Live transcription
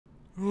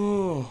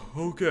Oh,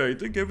 okay. I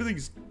think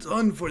everything's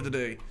done for the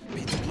day.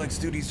 Pizzaplex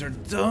duties are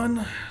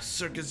done.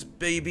 Circus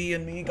Baby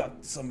and me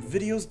got some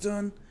videos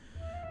done.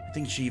 I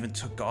think she even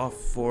took off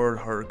for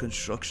her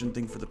construction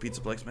thing for the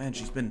Pizzaplex. Man,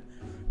 she's been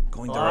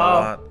going there a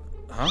lot.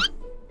 Huh?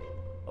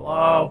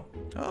 Hello?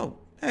 Oh,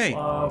 hey.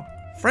 Hello?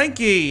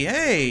 Frankie,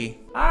 hey.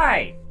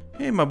 Hi.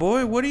 Hey, my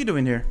boy. What are you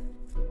doing here?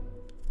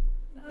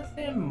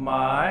 Nothing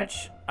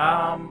much.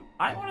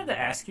 I wanted to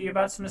ask you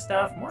about some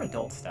stuff. More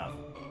adult stuff.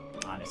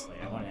 Honestly,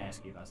 I wanted to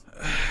ask you about stuff.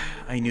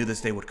 I knew this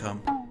day would come.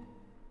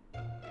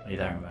 What are you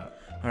talking about?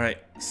 Alright,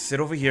 sit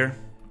over here.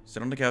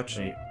 Sit on the couch.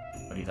 Wait,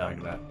 what are you talking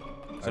about?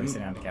 Why are we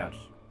sitting on the couch?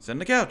 Sit on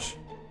the couch.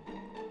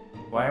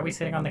 Why are we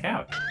sitting on the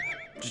couch?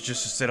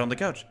 Just sit on the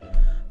couch.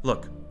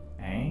 Look.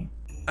 Hey?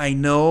 I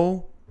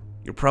know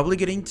you're probably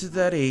getting to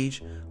that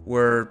age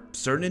where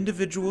certain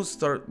individuals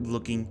start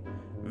looking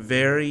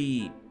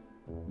very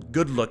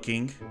good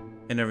looking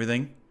and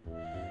everything.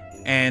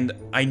 And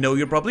I know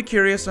you're probably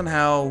curious on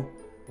how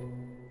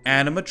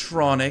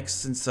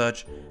animatronics and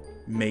such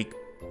make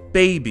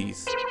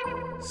babies.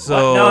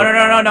 So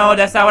What? No,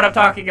 that's not what I'm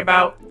talking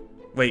about.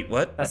 Wait,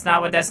 what? That's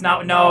not. We don't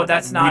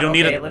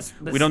need to.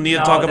 We don't need to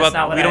talk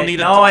about. We don't need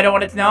to. No, I don't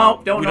want to.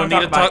 No, don't. We don't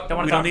need to talk.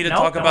 We don't need to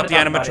talk about the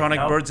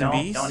animatronic birds and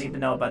bees. Don't need to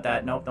know about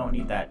that. Nope, don't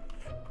need that.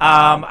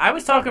 I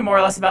was talking more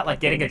or less about like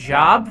getting a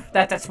job.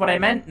 That's what I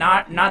meant.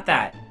 Not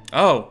that.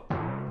 Oh.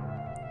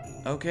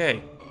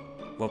 Okay.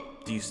 Well,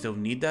 do you still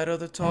need that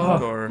other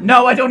talk, or?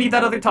 No, I don't need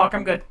that other talk.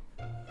 I'm good.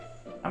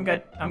 I'm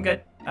good.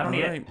 I don't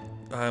need it.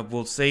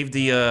 We'll save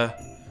the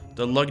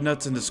lug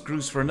nuts and the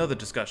screws for another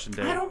discussion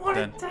day. I don't want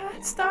it.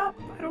 Stop.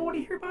 I don't want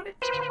to hear about it.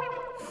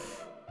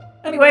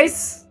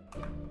 Anyways.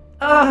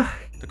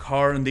 The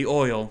car and the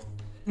oil.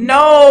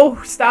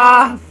 No,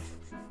 stop.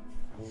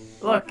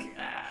 Look,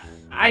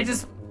 I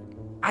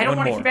don't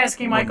want to keep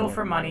asking Michael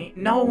for money.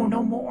 No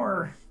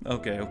more.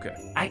 Okay.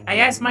 I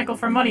ask Michael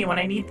for money when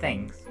I need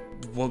things.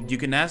 Well, you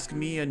can ask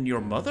me and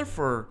your mother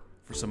for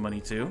some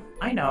money too.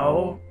 I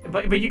know,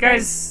 but you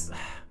guys,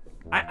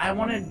 I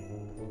want to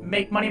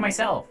make money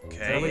myself. Okay.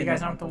 So that way you guys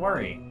don't have to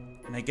worry.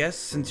 And I guess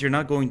since you're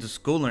not going to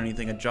school or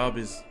anything, a job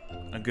is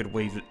a good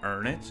way to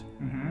earn it.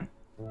 Mm-hmm.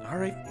 All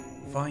right,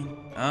 fine.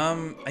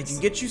 I can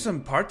get you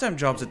some part-time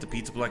jobs at the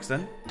Pizzaplex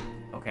then.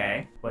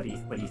 Okay. What are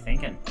you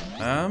thinking?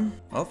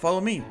 Well,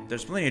 follow me.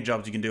 There's plenty of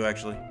jobs you can do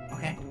actually.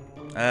 Okay.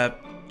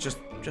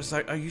 Just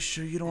are you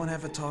sure you don't want to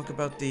have a talk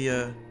about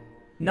the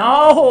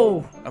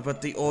No.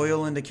 About the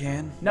oil in the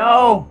can?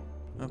 No.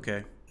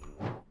 Okay.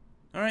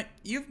 All right.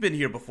 You've been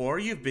here before.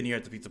 You've been here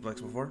at the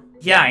Pizzaplex before.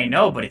 Yeah, I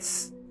know, but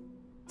it's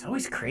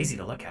always crazy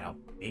to look at how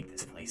big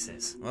this place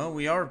is. Well,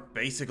 we are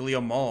basically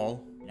a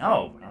mall.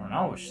 No,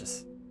 it's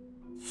just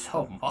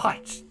so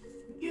much.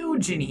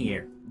 Huge in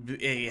here.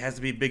 It has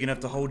to be big enough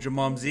to hold your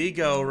mom's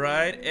ego,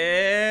 right?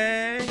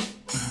 Eh?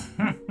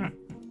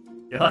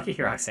 You're lucky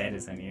Roxanne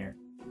isn't here.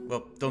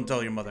 Well, don't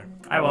tell your mother.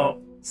 I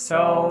won't.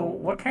 So,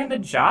 what kind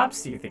of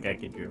jobs do you think I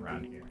could do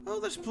around here? Oh,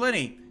 there's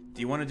plenty.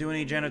 Do you want to do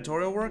any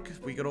janitorial work?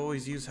 We could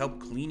always use help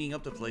cleaning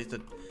up the place.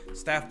 The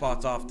staff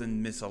bots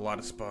often miss a lot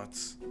of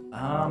spots.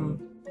 Do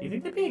you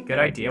think that'd be a good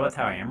idea with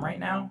how I am right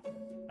now?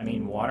 I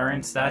mean, water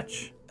and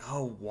such.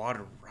 Oh,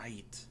 water,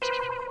 right.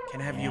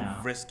 Can't have you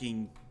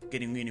risking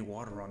getting any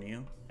water on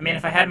you. I mean,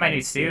 if I had my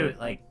new suit,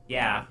 like,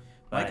 yeah.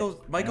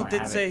 Michael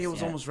did say he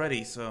was almost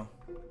ready, so.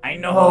 I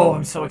know,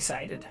 I'm so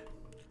excited.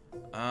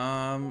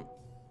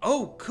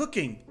 Oh,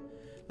 cooking.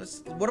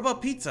 What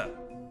about pizza?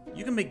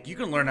 You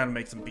can learn how to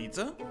make some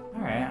pizza.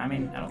 All right. I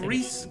mean, I don't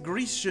think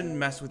grease shouldn't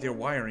mess with your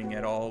wiring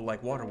at all,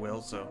 like water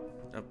will. So,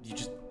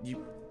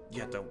 you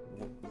have to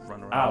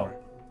run around. Oh,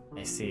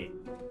 I see.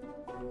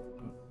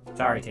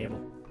 Sorry, table.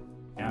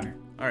 Counter.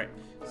 All right.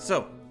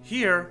 So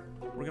here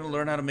we're gonna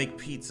learn how to make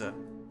pizza.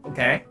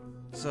 Okay.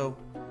 So,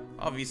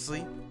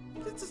 obviously,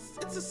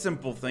 it's a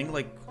simple thing,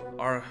 like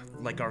our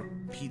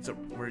pizza.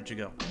 Where'd you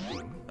go?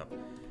 Oh,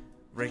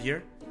 right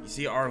here. You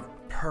see our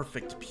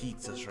perfect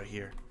pizzas right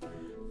here.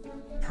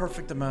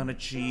 Perfect amount of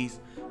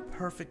cheese,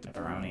 perfect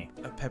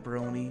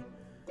pepperoni.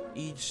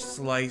 Each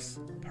slice,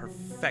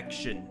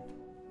 perfection.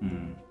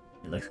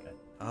 It looks good.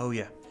 Oh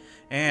yeah.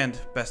 And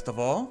best of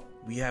all,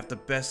 we have the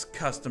best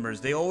customers.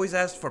 They always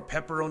ask for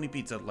pepperoni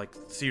pizza, like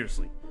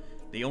seriously.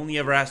 They only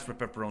ever ask for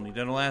pepperoni.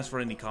 They don't ask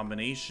for any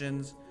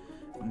combinations.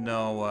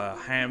 No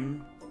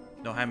ham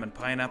and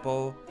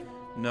pineapple.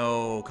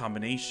 No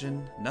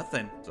combination.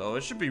 Nothing. So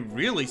it should be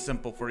really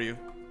simple for you.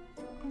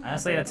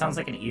 Honestly, that sounds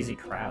like an easy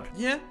crowd.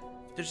 Yeah.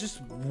 There's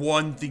just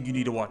one thing you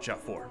need to watch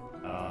out for.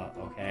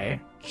 Okay.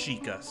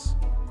 Chicas.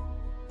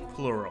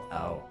 Plural.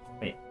 Oh,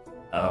 wait.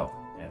 Oh,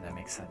 yeah, that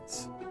makes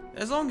sense.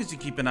 As long as you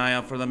keep an eye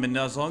out for them, and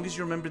as long as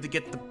you remember to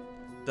get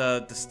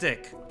the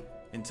stick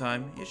in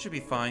time, it should be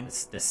fine.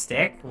 The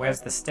stick?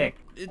 Where's the stick?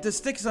 The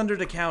stick's under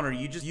the counter.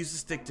 You just use the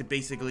stick to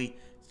basically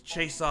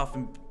chase off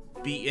and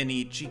beat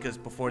any chicas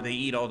before they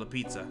eat all the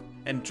pizza.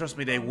 And trust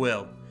me, they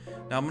will.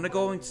 Now I'm gonna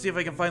go and see if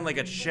I can find like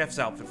a chef's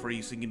outfit for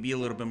you so you can be a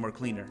little bit more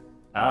cleaner.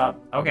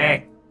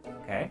 Okay.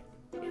 Okay.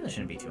 Yeah, that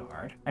shouldn't be too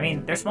hard. I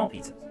mean, they're small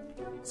pizzas,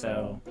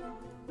 so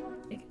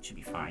I think it should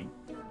be fine.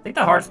 I think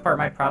the hardest part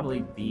might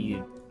probably be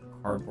the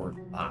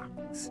cardboard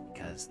box,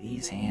 because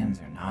these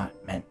hands are not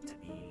meant to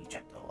be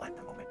gentle at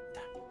the moment.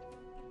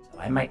 So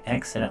I might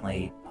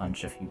accidentally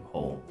punch a few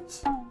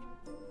holes.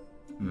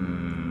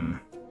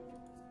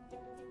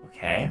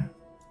 Okay.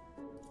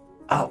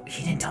 Oh,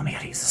 he didn't tell me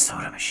how to use the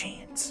soda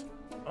machines.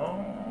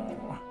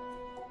 Oh.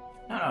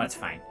 No, it's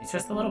fine. It's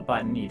just a little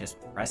button. You just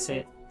press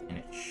it, and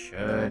it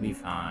should be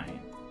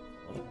fine.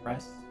 A little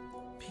press.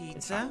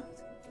 Pizza?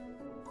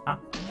 Huh?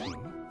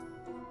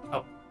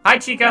 Oh, hi,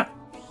 Chica.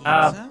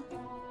 Pizza?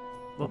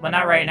 Well, but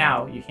not right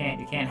now. You can't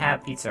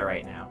have pizza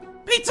right now.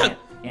 Pizza!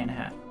 You can't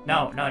have.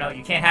 No,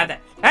 you can't have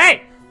that.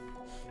 Hey!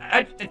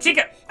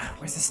 Chica!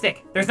 Where's the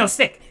stick? There's no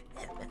stick.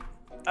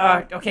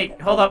 Okay,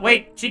 hold up.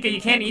 Wait, Chica, you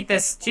can't eat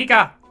this.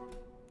 Chica!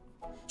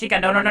 Chica,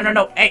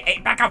 no. Hey,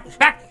 back up!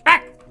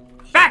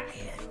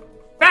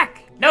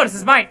 Back! No, this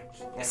is mine.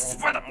 This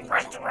is for the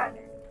restaurant.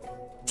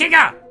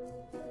 Chica!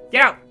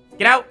 Get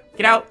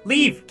out!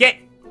 Leave! Get!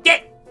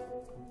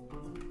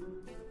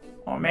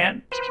 Oh,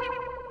 man.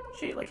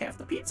 She ate like half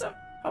the pizza.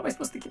 How am I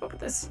supposed to keep up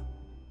with this?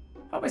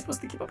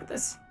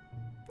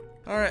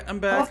 Alright, I'm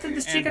back. How often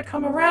does Chica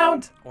come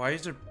around? Why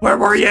is there... Where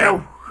were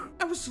you?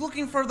 I was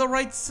looking for the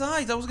right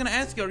size. I was gonna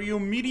ask you, are you a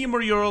medium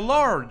or you're a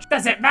large?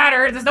 Doesn't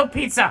matter. There's no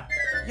pizza.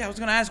 Yeah, I was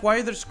gonna ask, why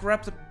are there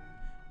scraps of...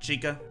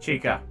 Chica.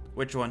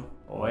 Which one?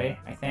 Boy,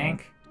 I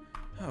think.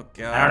 Oh,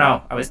 God. I don't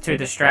know. I was too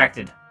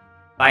distracted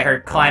by her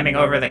climbing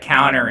over the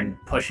counter and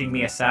pushing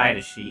me aside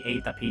as she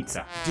ate the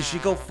pizza. Did she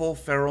go full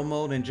feral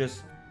mode and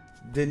just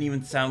didn't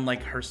even sound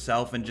like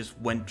herself and just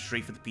went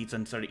straight for the pizza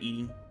and started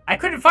eating? I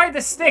couldn't find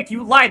the stick.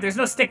 You lied. There's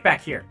no stick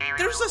back here.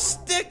 There's a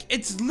stick.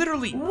 It's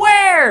literally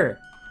Where?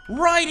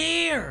 right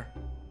here.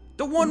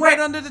 The one Where? right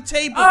under the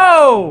table.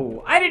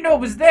 Oh, I didn't know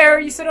it was there.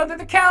 You said under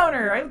the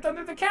counter. I looked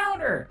under the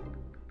counter.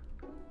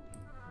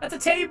 At the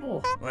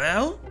table.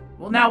 Well,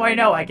 Now I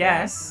know, I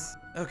guess.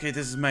 okay,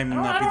 this might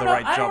not be the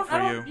right job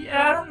for you.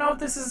 Yeah, I don't know if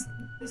this is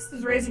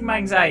raising my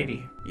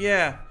anxiety.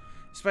 Yeah,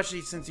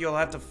 especially since you'll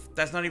have to.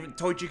 That's not even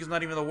Toy Chica's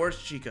not even the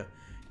worst Chica.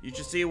 You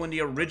should see it when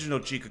the original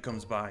Chica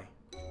comes by.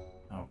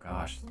 Oh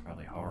gosh, it's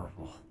probably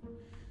horrible.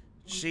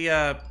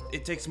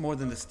 It takes more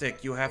than the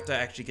stick. You have to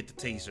actually get the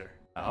taser.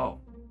 Oh,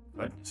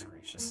 goodness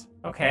gracious.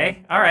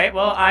 Okay, all right.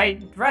 Well,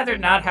 I'd rather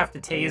not have to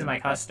tase my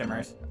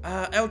customers.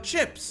 El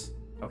Chips.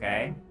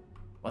 Okay.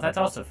 Well, that's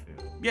also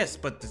food. Yes,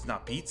 but it's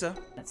not pizza.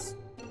 That's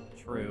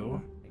true,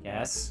 I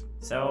guess.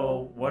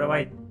 So, what do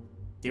I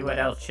do at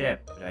El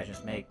Chip? Do I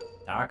just make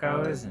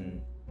tacos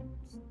and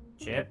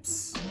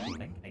chips?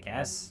 I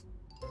guess.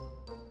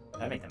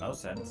 That'd make the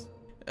most sense.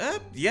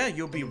 Yeah,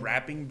 you'll be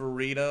wrapping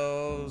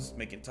burritos,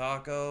 making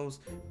tacos,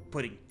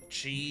 putting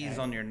cheese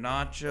on your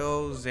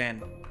nachos,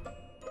 and...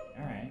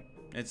 Alright.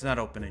 It's not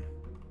opening.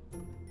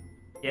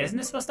 Yeah, isn't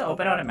this supposed to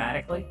open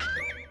automatically?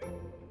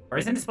 Or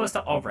isn't it supposed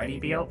to already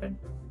be open?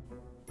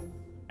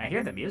 I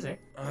hear the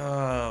music.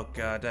 Oh,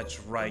 God,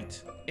 that's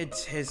right.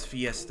 It's his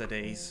fiesta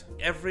days.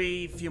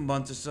 Every few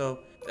months or so,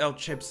 El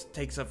Chips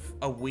takes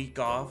a week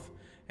off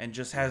and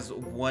just has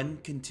one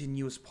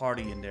continuous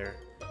party in there.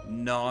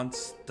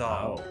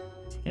 Non-stop. Oh,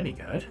 it's gonna be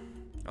good.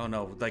 Oh,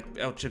 no, like,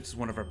 El Chips is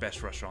one of our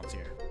best restaurants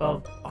here.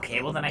 Well,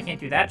 okay, well then I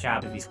can't do that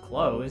job if he's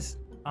closed.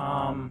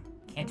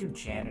 Can't do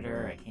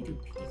janitor, I can't do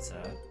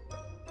pizza.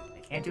 I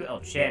can't do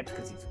El Chips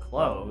because he's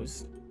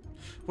closed.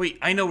 Wait,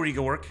 I know where you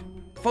go work.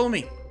 Follow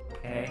me.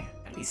 Okay,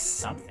 gotta be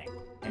something.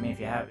 I mean, if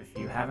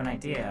you have an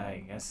idea,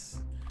 I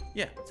guess.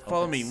 Yeah,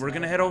 follow me. We're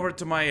gonna head over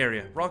to my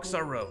area,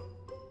 Rockstar Row.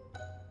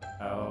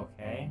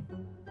 Okay.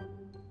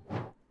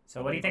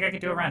 So what do you think I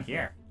could do around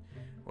here?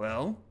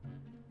 Well,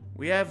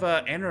 we have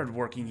Ennard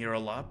working here a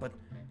lot, but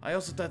I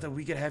also thought that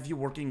we could have you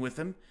working with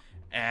him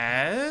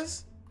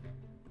as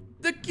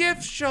the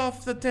gift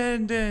shop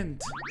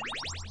attendant.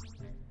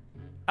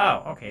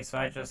 Oh, okay. So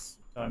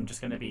I'm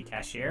just gonna be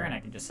cashier and I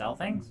can just sell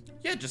things?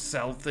 Yeah, just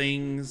sell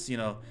things, you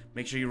know,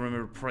 make sure you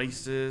remember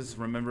prices,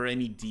 remember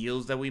any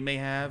deals that we may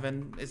have,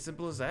 and as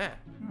simple as that.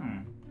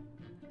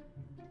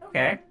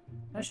 Okay.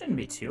 That shouldn't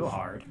be too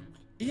hard.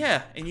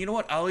 Yeah, and you know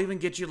what? I'll even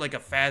get you like a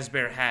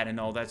Fazbear hat and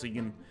all that so you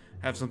can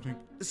have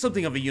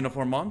something of a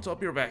uniform on, so I'll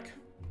be right back.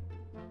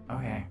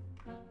 Okay.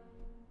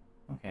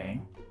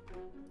 Okay.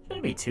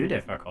 Shouldn't be too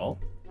difficult.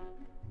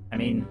 I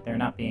mean, there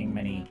not being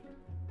many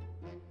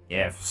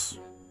gifts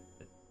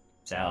to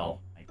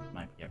sell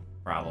might be a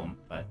problem,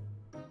 but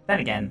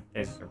then again,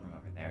 there's a room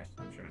over there,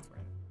 so I'm sure it's where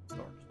the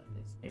storage stuff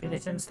is. Maybe they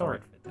didn't store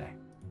it for the day.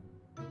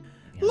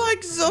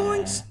 Like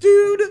Zoinks,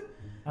 dude!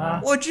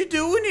 Uh, What you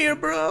doing here,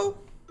 bro?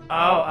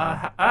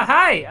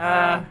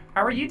 Hi,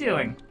 how are you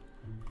doing?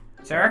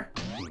 Sir?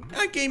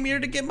 I came here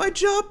to get my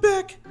job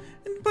back,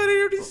 but I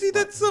already see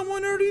that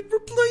someone already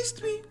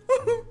replaced me.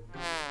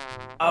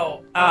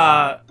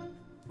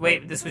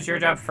 Wait, this was your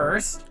job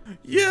first?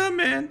 Yeah,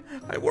 man.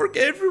 I work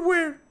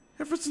everywhere.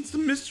 Ever since the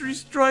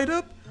mysteries dried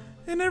up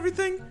and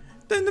everything,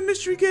 then the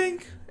mystery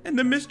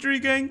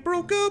gang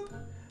broke up.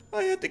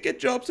 I had to get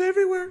jobs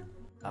everywhere.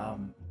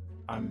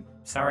 I'm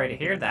sorry to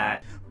hear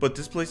that. But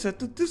this place had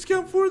the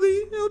discount for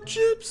the El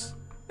Chips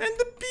and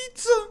the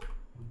pizza.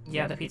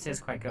 Yeah, the pizza is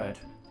quite good.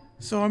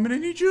 So I'm gonna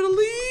need you to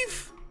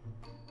leave.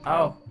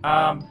 Oh,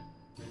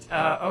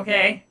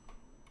 okay.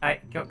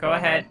 Go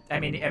ahead. I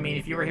mean,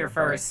 if you were here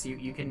first, you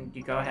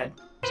go ahead.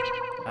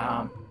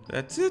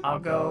 That's it. I'll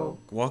go.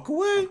 Walk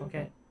away.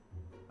 Okay.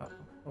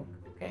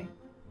 Okay.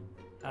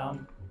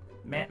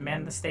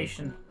 Man the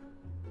station.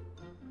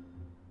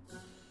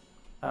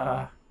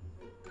 You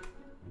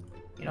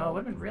know, it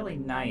would have been really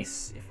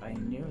nice if I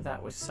knew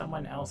that was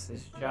someone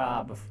else's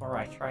job before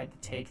I tried to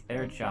take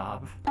their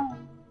job.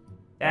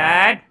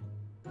 Dad?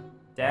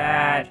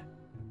 Dad?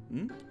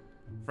 Hmm?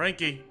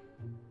 Frankie.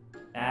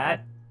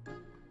 Dad?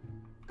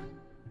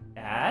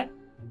 Dad?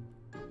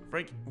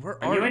 Frankie,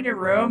 where Are you in your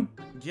room?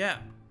 Yeah.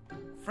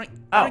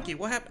 Frankie,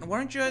 what happened? Why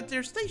aren't you at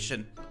their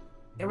station?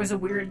 There was a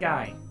weird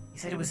guy. He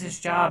said it was his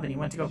job, and he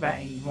went to go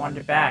back, and he wanted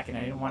it back, and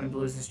I didn't want him to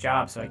lose his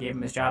job, so I gave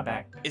him his job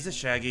back. Is it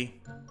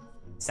Shaggy?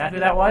 Is that who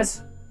that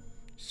was?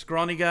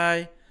 Scrawny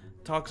guy.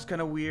 Talks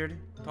kind of weird.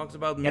 Talks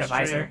about Get a mystery.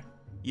 visor?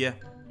 Yeah.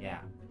 Yeah.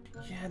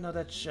 Yeah, no,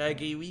 that's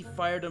Shaggy. We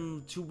fired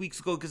him 2 weeks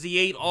ago because he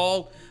ate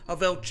all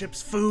of El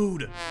Chip's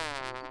food.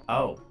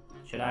 Oh,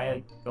 should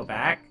I go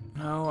back?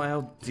 No,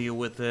 I'll deal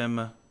with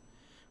him.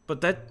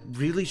 But that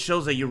really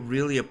shows that you're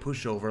really a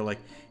pushover. Like,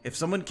 if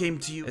someone came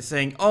to you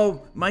saying,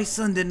 oh, my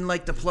son didn't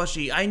like the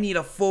plushie, I need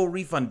a full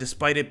refund,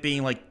 despite it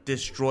being, like,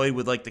 destroyed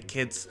with, like, the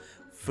kids'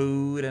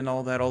 food and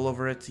all that all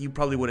over it, you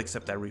probably would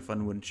accept that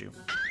refund, wouldn't you?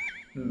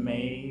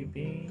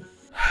 Maybe.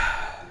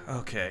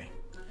 Okay.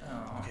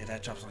 Oh. Okay,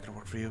 that job's not gonna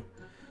work for you.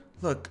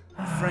 Look,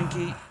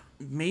 Frankie,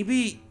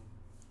 maybe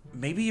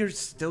you're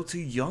still too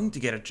young to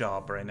get a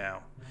job right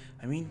now.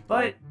 I mean...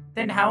 But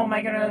then how am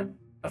I gonna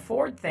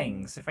afford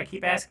things if I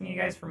keep asking you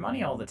guys for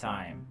money all the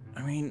time?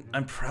 I mean,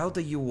 I'm proud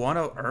that you want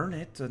to earn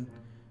it. And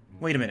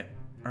wait a minute.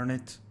 Earn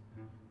it?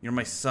 You're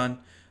my son.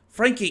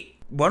 Frankie,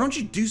 why don't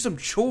you do some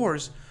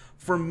chores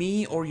for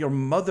me or your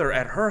mother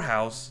at her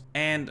house,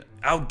 and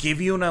I'll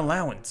give you an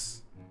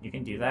allowance. You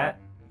can do that?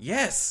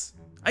 Yes!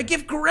 I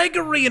give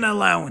Gregory an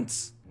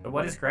allowance! But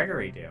what does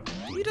Gregory do?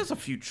 He does a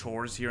few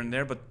chores here and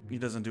there, but he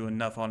doesn't do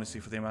enough, honestly,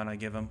 for the amount I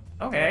give him.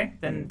 Okay,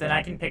 then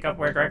I can pick up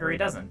where Gregory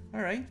doesn't.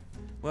 Alright.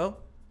 Well,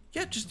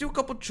 yeah, just do a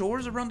couple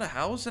chores around the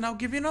house and I'll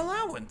give you an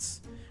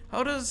allowance.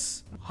 How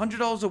does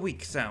 $100 a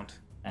week sound?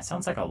 That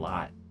sounds like a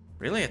lot.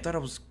 Really? I thought I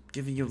was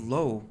giving you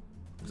low.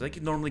 Because I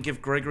could normally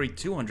give Gregory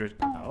 $200.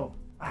 Oh,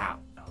 wow.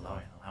 No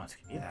allowance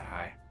could be that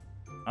high.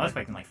 I was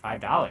expecting like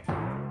 $5.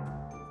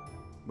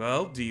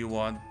 Well, do you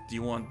want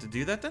to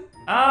do that then?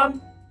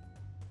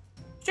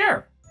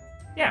 Sure.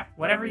 Yeah,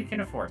 whatever you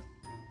can afford,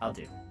 I'll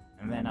do.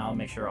 And then I'll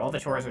make sure all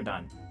the chores are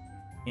done.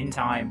 In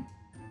time,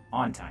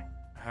 on time.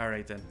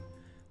 Alright then.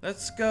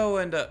 Let's go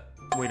and,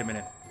 wait a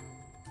minute.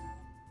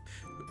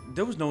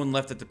 There was no one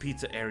left at the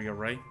pizza area,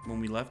 right?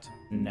 When we left?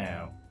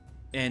 No.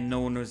 And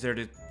no one was there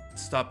to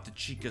stop the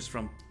chicas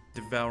from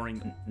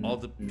devouring all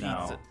the pizza?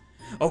 No.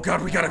 Oh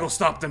god, we gotta go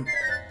stop them!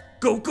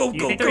 Go, go, You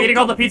go, think go! they're eating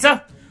all the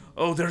pizza?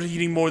 Oh, they're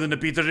eating more than the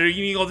pizza, they're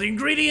eating all the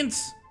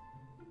ingredients!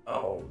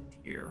 Oh,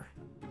 dear.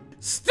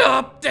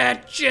 Stop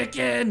that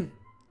chicken!